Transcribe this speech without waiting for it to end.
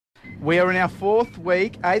We are in our 4th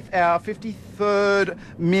week, 8th hour, 53rd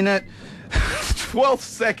minute, 12th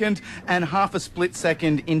second and half a split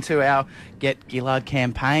second into our Get Gillard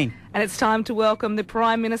campaign. And it's time to welcome the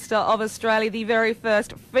Prime Minister of Australia, the very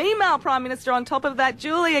first female Prime Minister on top of that,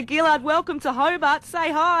 Julia Gillard. Welcome to Hobart.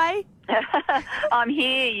 Say hi. I'm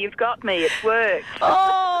here. You've got me. It's worked.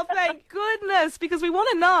 Oh, thank goodness, because we want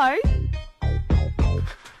to know,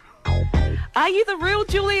 are you the real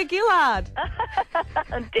Julia Gillard?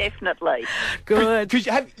 Definitely. Good. Because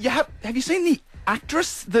have you seen the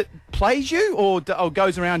actress that plays you or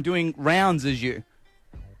goes around doing rounds as you?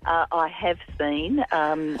 I have seen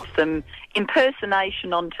some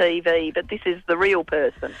impersonation on TV, but this is the real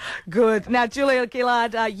person. Good. Now, Julia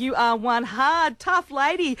Gillard, you are one hard, tough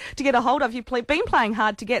lady to get a hold of. You've been playing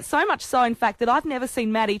hard to get, so much so, in fact, that I've never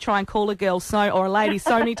seen Maddie try and call a girl or a lady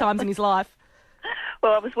so many times in his life.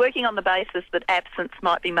 Well, I was working on the basis that absence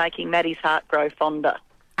might be making Maddie's heart grow fonder.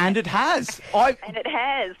 And it has. And it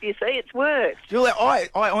has. You see, it's worked. Julia, I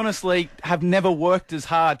honestly have never worked as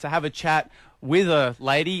hard to have a chat with a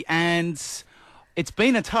lady, and it's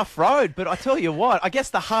been a tough road. But I tell you what, I guess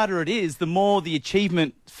the harder it is, the more the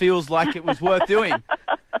achievement feels like it was worth doing.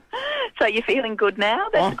 So you're feeling good now?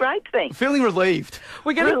 That's a great thing. Feeling relieved.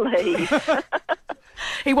 We're going to relieved.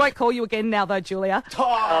 He won't call you again now, though, Julia.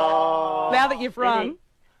 Oh, now that you've rung.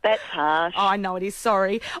 That's harsh. Oh, I know it is.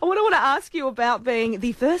 Sorry. I want to ask you about being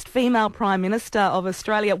the first female Prime Minister of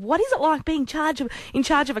Australia. What is it like being in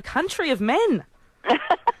charge of a country of men?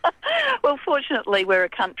 Well, fortunately, we're a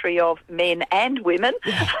country of men and women.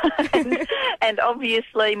 and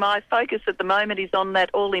obviously my focus at the moment is on that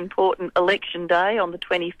all-important election day on the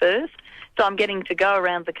 21st. So I'm getting to go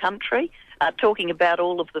around the country talking about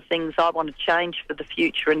all of the things I want to change for the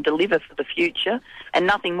future and deliver for the future, and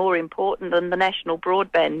nothing more important than the National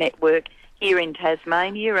Broadband Network here in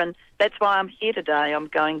Tasmania, and that's why I'm here today. I'm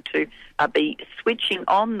going to be switching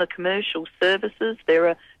on the commercial services. There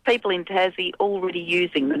are people in Tassie already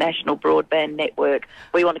using the National Broadband Network.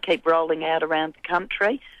 We want to keep rolling out around the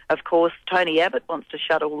country. Of course, Tony Abbott wants to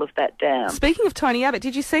shut all of that down. Speaking of Tony Abbott,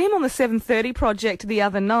 did you see him on the 7:30 project the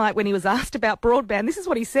other night when he was asked about broadband? This is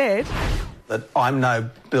what he said. That I'm no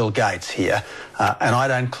Bill Gates here, and I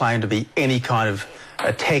don't claim to be any kind of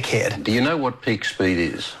a tech head. Do you know what peak speed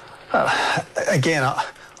is? Again,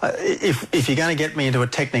 if you're going to get me into a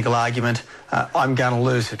technical argument, I'm going to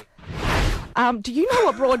lose it. Do you know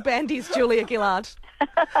what broadband is, Julia Gillard?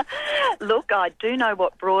 Look, I do know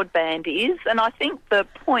what broadband is, and I think the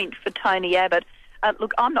point for Tony Abbott,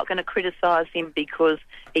 look, I'm not going to criticise him because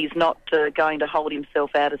he's not going to hold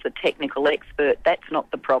himself out as a technical expert. That's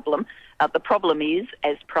not the problem. The problem is,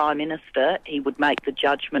 as Prime Minister, he would make the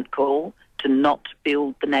judgment call to not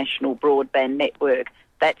build the National Broadband Network.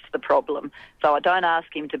 That's the problem. So I don't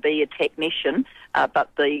ask him to be a technician,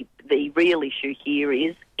 but the real issue here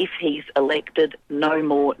is if he's elected, no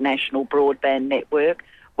more National Broadband Network,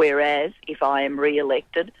 whereas if I am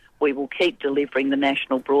re-elected, we will keep delivering the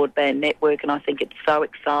National Broadband Network, and I think it's so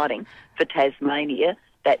exciting for Tasmania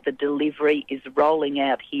that the delivery is rolling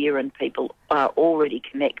out here and people are already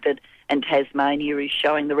connected, and Tasmania is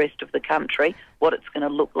showing the rest of the country what it's going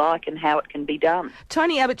to look like and how it can be done.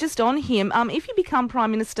 Tony Abbott, just on him, if you become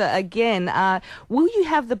Prime Minister again, will you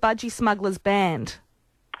have the budgie smugglers banned?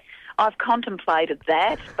 I've contemplated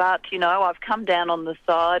that, but, you know, I've come down on the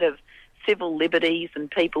side of civil liberties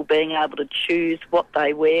and people being able to choose what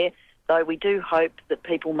they wear. So we do hope that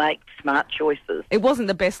people make smart choices. It wasn't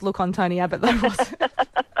the best look on Tony Abbott, though, was it?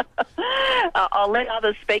 I'll let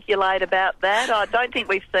others speculate about that. I don't think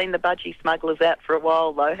we've seen the budgie smugglers out for a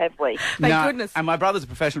while, though, have we? Thank goodness. And my brother's a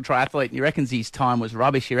professional triathlete, and he reckons his time was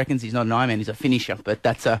rubbish. He reckons he's not an Ironman, he's a finisher, but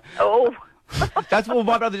that's a... Oh... That's what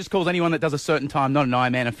my brother just calls anyone that does a certain time, not an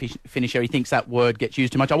Ironman, a finisher. He thinks that word gets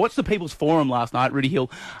used too much. I watched the People's Forum last night, Rudy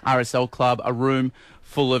Hill RSL Club, a room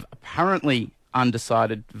full of apparently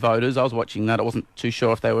undecided voters. I was watching that. I wasn't too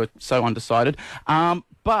sure if they were so undecided.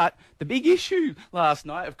 But the big issue last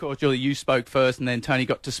night, of course, Julie, you spoke first and then Tony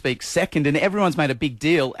got to speak second, and everyone's made a big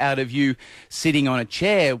deal out of you sitting on a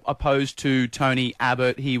chair opposed to Tony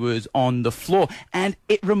Abbott. He was on the floor. And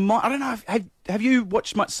I don't know, have you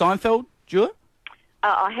watched much Seinfeld, Julia?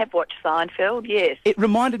 I have watched Seinfeld, yes. It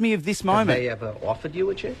reminded me of this moment. Have they ever offered you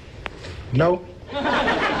a chair? No.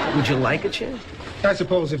 Would you like a chair? I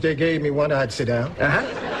suppose if they gave me one, I'd sit down.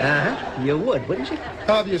 You would, wouldn't you?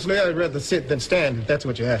 Obviously, I'd rather sit than stand, if that's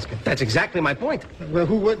what you're asking. That's exactly my point. Well,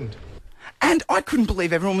 who wouldn't? And I couldn't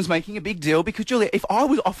believe everyone was making a big deal because, Julia, if I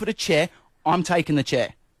was offered a chair, I'm taking the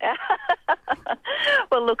chair.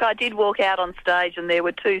 Well, look, I did walk out on stage and there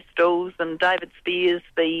were two stools and David Spears,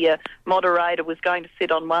 the moderator, was going to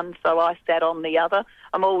sit on one, so I sat on the other.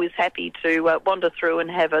 I'm always happy to wander through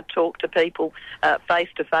and have a talk to people face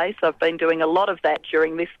to face. I've been doing a lot of that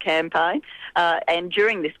during this campaign. And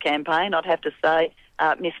during this campaign, I'd have to say,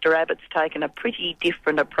 Mr Abbott's taken a pretty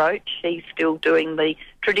different approach. He's still doing the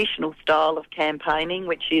traditional style of campaigning,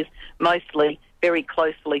 which is mostly very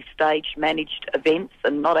closely staged, managed events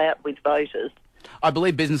and not out with voters. I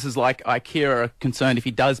believe businesses like IKEA are concerned if he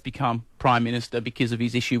does become Prime Minister because of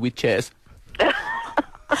his issue with chairs.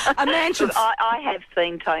 A man should... I have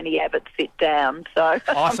seen Tony Abbott sit down, so...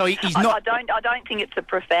 So he's not... I don't think it's a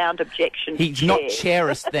profound objection. He's not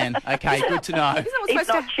chairist then. Okay, good to know. He's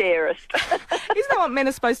not chairist. Isn't that what men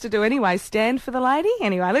are supposed to do anyway? Stand for the lady?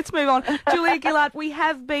 Anyway, let's move on. Julia Gillard, we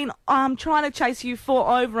have been trying to chase you for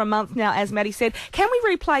over a month now, as Maddie said. Can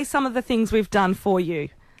we replay some of the things we've done for you?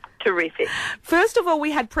 Terrific. First of all,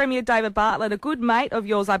 we had Premier David Bartlett, a good mate of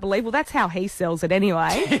yours, I believe. Well, that's how he sells it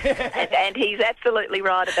anyway. and he's absolutely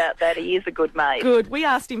right about that. He is a good mate. Good. We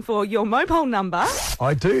asked him for your mobile number.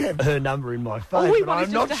 I do have her number in my phone, but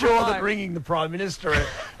I'm not sure that ringing the Prime Minister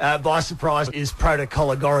by surprise is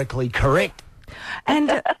protocologorically correct.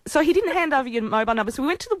 And so he didn't hand over your mobile number. So we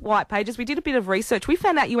went to the white pages. We did a bit of research. We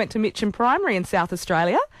found out you went to Mitcham Primary in South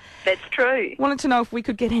Australia. That's true. Wanted to know if we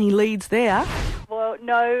could get any leads there. Well,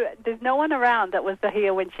 no, there's no one around that was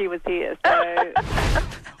here when she was here. So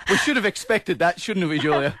We should have expected that, shouldn't we,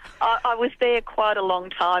 Julia? I was there quite a long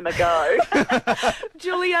time ago.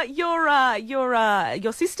 Julia,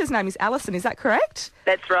 your sister's name is Alison, is that correct?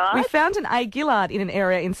 That's right. We found an A. Gillard in an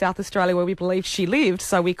area in South Australia where we believe she lived,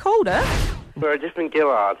 so we called her. We're a different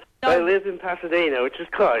Gillard. They live in Pasadena, which is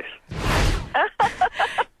close.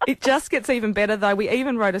 It just gets even better, though. We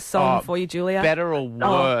even wrote a song for you, Julia. Better or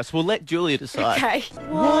worse? We'll let Julia decide. Okay.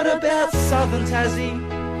 What about Southern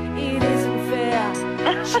Tassie? It isn't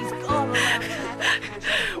fair. She's gone.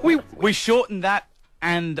 We shortened that,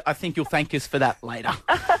 and I think you'll thank us for that later.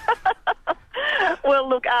 Well,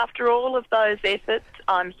 look, after all of those efforts,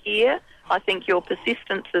 I'm here. I think your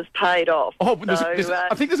persistence has paid off. Oh,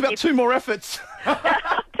 I think there's about two more efforts.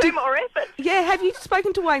 Two more efforts? Yeah, have you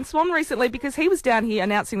spoken to Wayne Swan recently? Because he was down here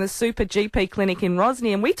announcing the Super GP clinic in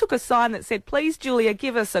Rosny, and we took a sign that said, please, Julia,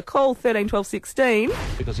 give us a call, 13 12 16.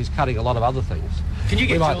 Because he's cutting a lot of other things.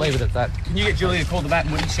 We might leave it at that. Can you get Julia to call the Matt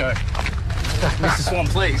and Woody Show? Mr. Swan,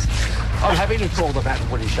 please. I'm happy to call the Matt and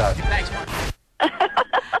Woody Show. Thanks, mate.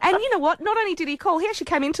 And you know what? Not only did he call, he actually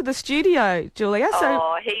came into the studio, Julia.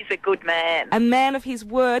 So he's a good man. A man of his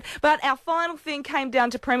word. But our final thing came down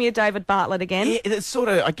to Premier David Bartlett again. Yeah, it's sort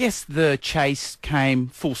of, I guess the chase came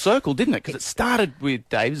full circle, didn't it? Because it started with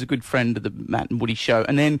Dave, who's a good friend of the Matt and Woody Show,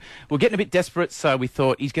 and then we're getting a bit desperate, so we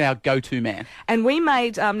thought he's our go-to man. And we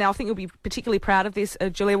made, now I think you'll be particularly proud of this,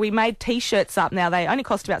 Julia, we made T-shirts up. Now, they only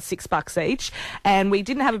cost about $6 each, and we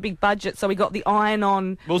didn't have a big budget, so we got the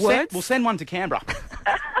iron-on words. We'll send one to Canberra.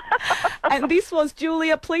 And this was,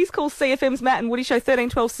 Julia, please call CFM's Matt and Woody Show 13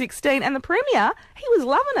 12 16. And the Premier, he was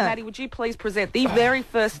loving it. Maddie, would you please present the very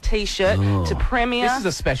first T-shirt to Premier? This is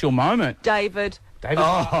a special moment. David.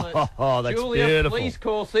 Oh, that's Julia, beautiful. Please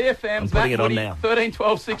call CFM's I'm putting Matt it on Woody now. 13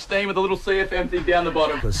 12 16 with a little CFM thing down the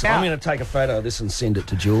bottom. I'm going to take a photo of this and send it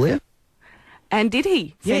to Julia. And did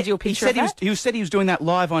he send you a picture of that? He said he was doing that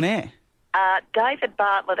live on air. David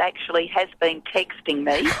Bartlett actually has been texting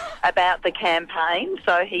me about the campaign,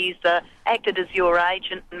 so he's acted as your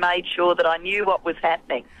agent and made sure that I knew what was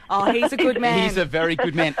happening. Oh, he's a good man. He's a very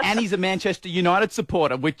good man. And he's a Manchester United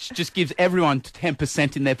supporter, which just gives everyone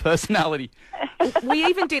 10% in their personality. We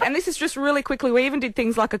even did, and this is just really quickly, we even did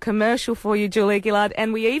things like a commercial for you, Julia Gillard,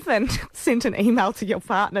 and we even sent an email to your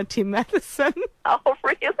partner, Tim Matheson. Oh,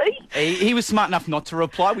 really? He was smart enough not to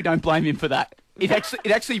reply. We don't blame him for that. It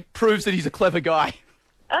actually proves that he's a clever guy.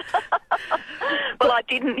 Well, I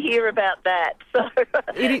didn't hear about that. So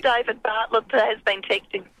David Bartlett has been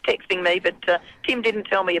texting me, but Tim didn't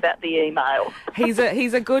tell me about the email. He's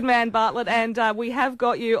a good man, Bartlett, and we have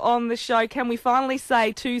got you on the show. Can we finally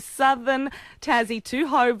say to Southern Tassie, to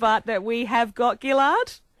Hobart, that we have got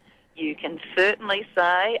Gillard? You can certainly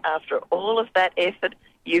say, after all of that effort,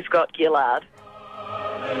 you've got Gillard.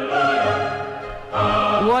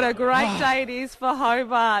 What a great day it is for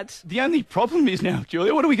Hobart. The only problem is now,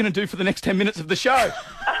 Julia, what are we going to do for the next 10 minutes of the show?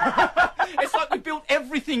 It's like we built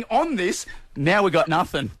everything on this, now we got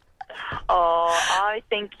nothing. Oh, I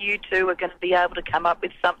think you two are going to be able to come up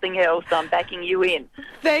with something else. I'm backing you in.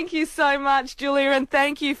 Thank you so much, Julia, and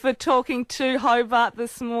thank you for talking to Hobart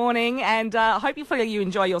this morning, and I hope you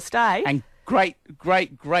enjoy your stay. And great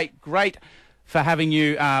for having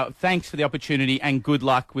you. Thanks for the opportunity and good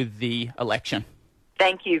luck with the election.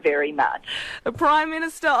 Thank you very much. The Prime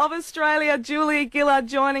Minister of Australia, Julia Gillard,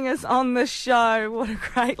 joining us on the show. What a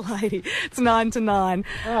great lady. It's 9 to 9.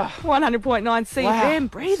 100.9 CFM. Wow.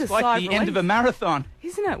 Breathe a It's sigh like of the end of relief. a marathon.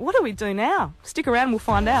 Isn't it? What do we do now? Stick around, we'll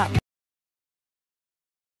find out.